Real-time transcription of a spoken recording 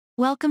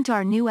Welcome to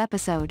our new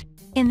episode.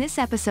 In this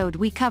episode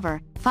we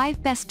cover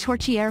 5 best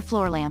Torchiere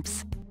floor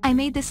lamps. I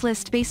made this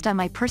list based on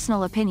my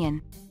personal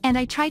opinion, and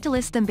I tried to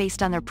list them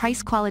based on their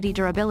price, quality,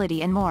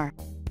 durability and more.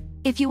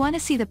 If you want to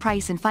see the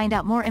price and find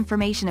out more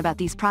information about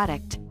these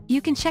products,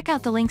 you can check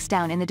out the links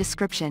down in the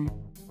description.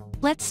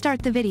 Let's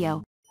start the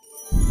video.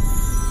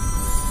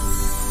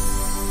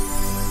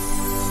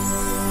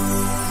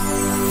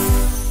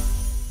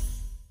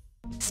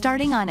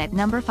 Starting on at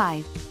number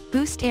 5.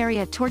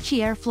 BoostArea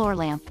Torchiere Floor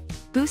Lamp.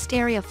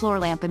 BoostArea floor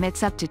lamp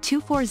emits up to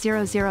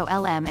 2400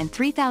 lm and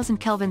 3000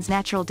 kelvins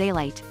natural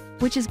daylight,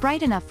 which is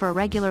bright enough for a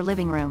regular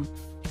living room.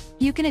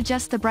 You can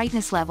adjust the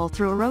brightness level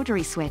through a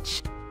rotary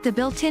switch. The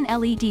built-in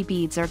LED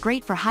beads are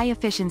great for high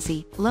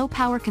efficiency, low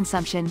power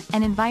consumption,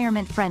 and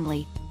environment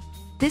friendly.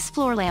 This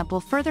floor lamp will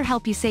further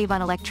help you save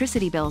on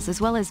electricity bills as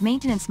well as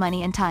maintenance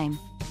money and time.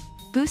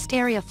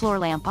 BoostArea floor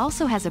lamp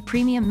also has a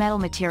premium metal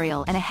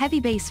material and a heavy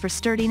base for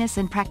sturdiness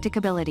and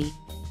practicability.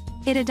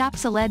 It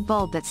adopts a LED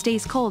bulb that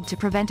stays cold to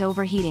prevent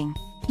overheating.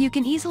 You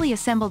can easily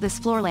assemble this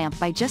floor lamp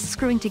by just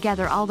screwing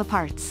together all the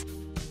parts.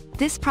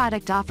 This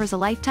product offers a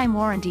lifetime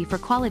warranty for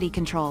quality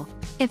control.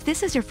 If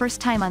this is your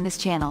first time on this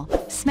channel,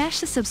 smash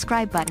the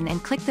subscribe button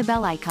and click the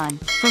bell icon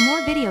for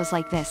more videos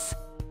like this.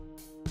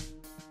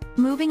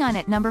 Moving on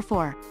at number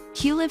 4.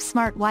 Hueliv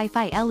Smart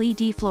Wi-Fi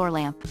LED Floor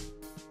Lamp.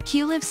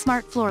 Hueliv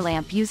Smart Floor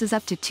Lamp uses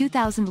up to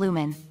 2000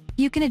 lumen.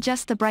 You can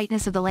adjust the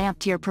brightness of the lamp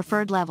to your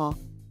preferred level.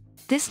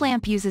 This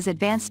lamp uses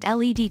advanced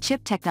LED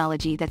chip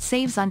technology that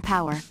saves on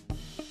power.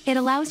 It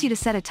allows you to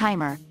set a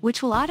timer,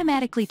 which will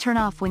automatically turn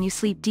off when you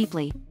sleep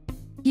deeply.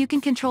 You can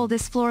control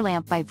this floor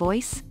lamp by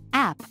voice,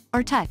 app,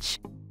 or touch.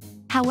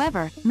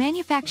 However,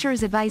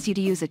 manufacturers advise you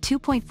to use a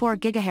 2.4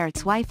 GHz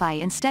Wi-Fi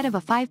instead of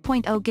a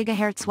 5.0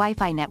 GHz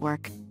Wi-Fi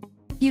network.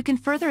 You can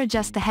further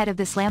adjust the head of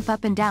this lamp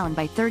up and down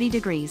by 30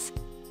 degrees.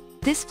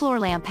 This floor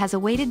lamp has a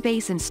weighted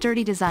base and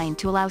sturdy design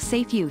to allow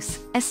safe use,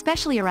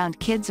 especially around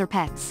kids or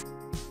pets.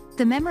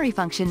 The memory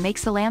function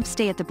makes the lamp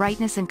stay at the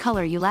brightness and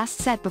color you last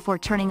set before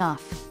turning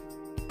off.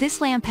 This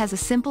lamp has a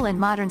simple and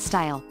modern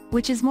style,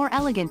 which is more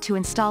elegant to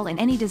install in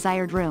any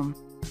desired room.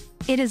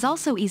 It is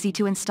also easy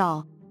to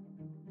install.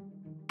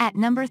 At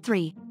number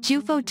 3.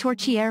 JOOFO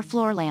Torchiere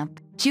Floor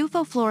Lamp.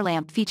 JOOFO floor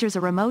lamp features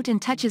a remote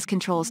and touches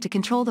controls to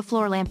control the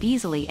floor lamp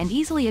easily and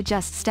easily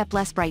adjust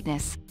step-less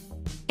brightness.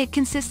 It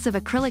consists of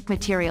acrylic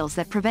materials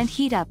that prevent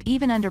heat up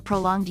even under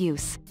prolonged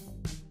use.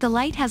 The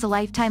light has a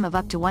lifetime of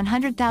up to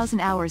 100,000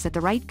 hours at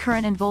the right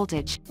current and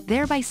voltage,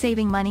 thereby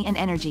saving money and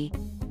energy.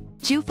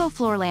 JOOFO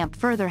floor lamp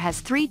further has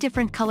 3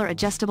 different color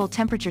adjustable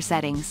temperature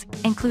settings,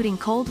 including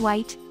cold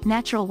white,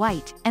 natural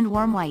white, and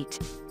warm white.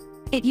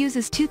 It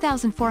uses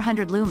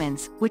 2400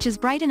 lumens, which is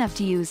bright enough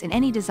to use in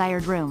any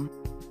desired room.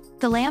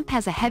 The lamp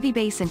has a heavy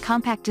base and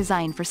compact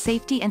design for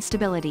safety and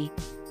stability.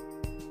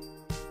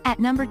 At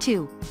number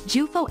 2.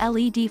 JOOFO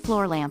LED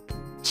Floor Lamp.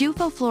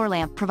 JOOFO floor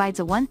lamp provides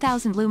a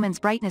 1000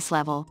 lumens brightness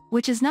level,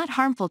 which is not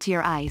harmful to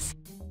your eyes.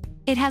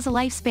 It has a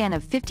lifespan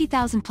of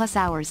 50,000 plus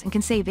hours and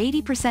can save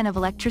 80% of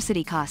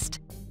electricity cost.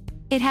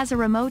 It has a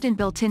remote and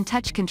built-in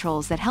touch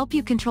controls that help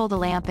you control the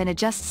lamp and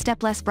adjust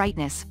step-less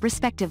brightness,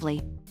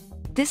 respectively.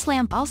 This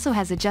lamp also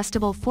has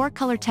adjustable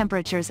 4-color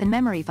temperatures and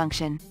memory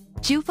function.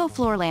 JOOFO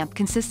floor lamp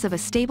consists of a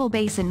stable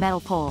base and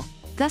metal pole,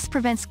 thus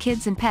prevents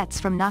kids and pets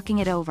from knocking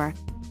it over.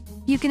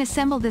 You can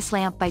assemble this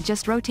lamp by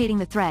just rotating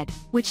the thread,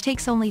 which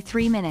takes only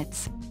 3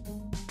 minutes.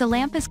 The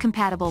lamp is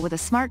compatible with a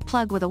smart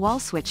plug with a wall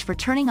switch for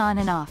turning on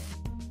and off.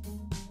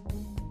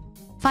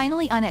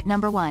 Finally on at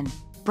number 1.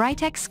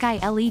 Brightech Sky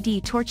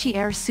LED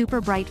Torchiere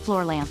Super Bright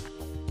Floor Lamp.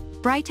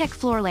 Brightech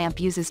floor lamp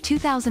uses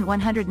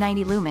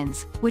 2190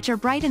 lumens, which are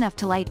bright enough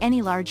to light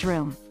any large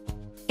room.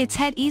 Its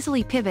head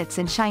easily pivots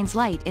and shines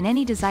light in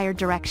any desired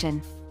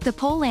direction. The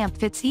pole lamp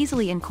fits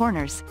easily in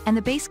corners, and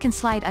the base can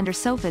slide under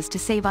sofas to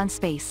save on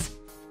space.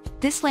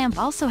 This lamp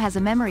also has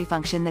a memory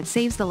function that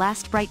saves the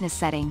last brightness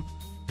setting.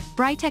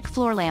 Brightech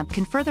floor lamp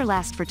can further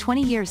last for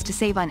 20 years to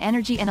save on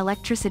energy and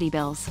electricity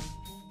bills.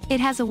 It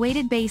has a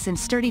weighted base and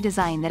sturdy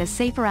design that is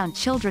safe around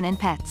children and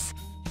pets.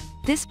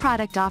 This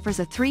product offers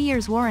a 3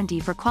 years warranty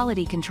for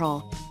quality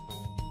control.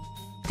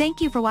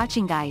 Thank you for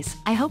watching guys,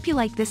 I hope you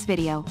like this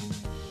video.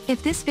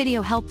 If this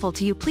video helpful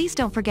to you, please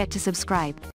don't forget to subscribe.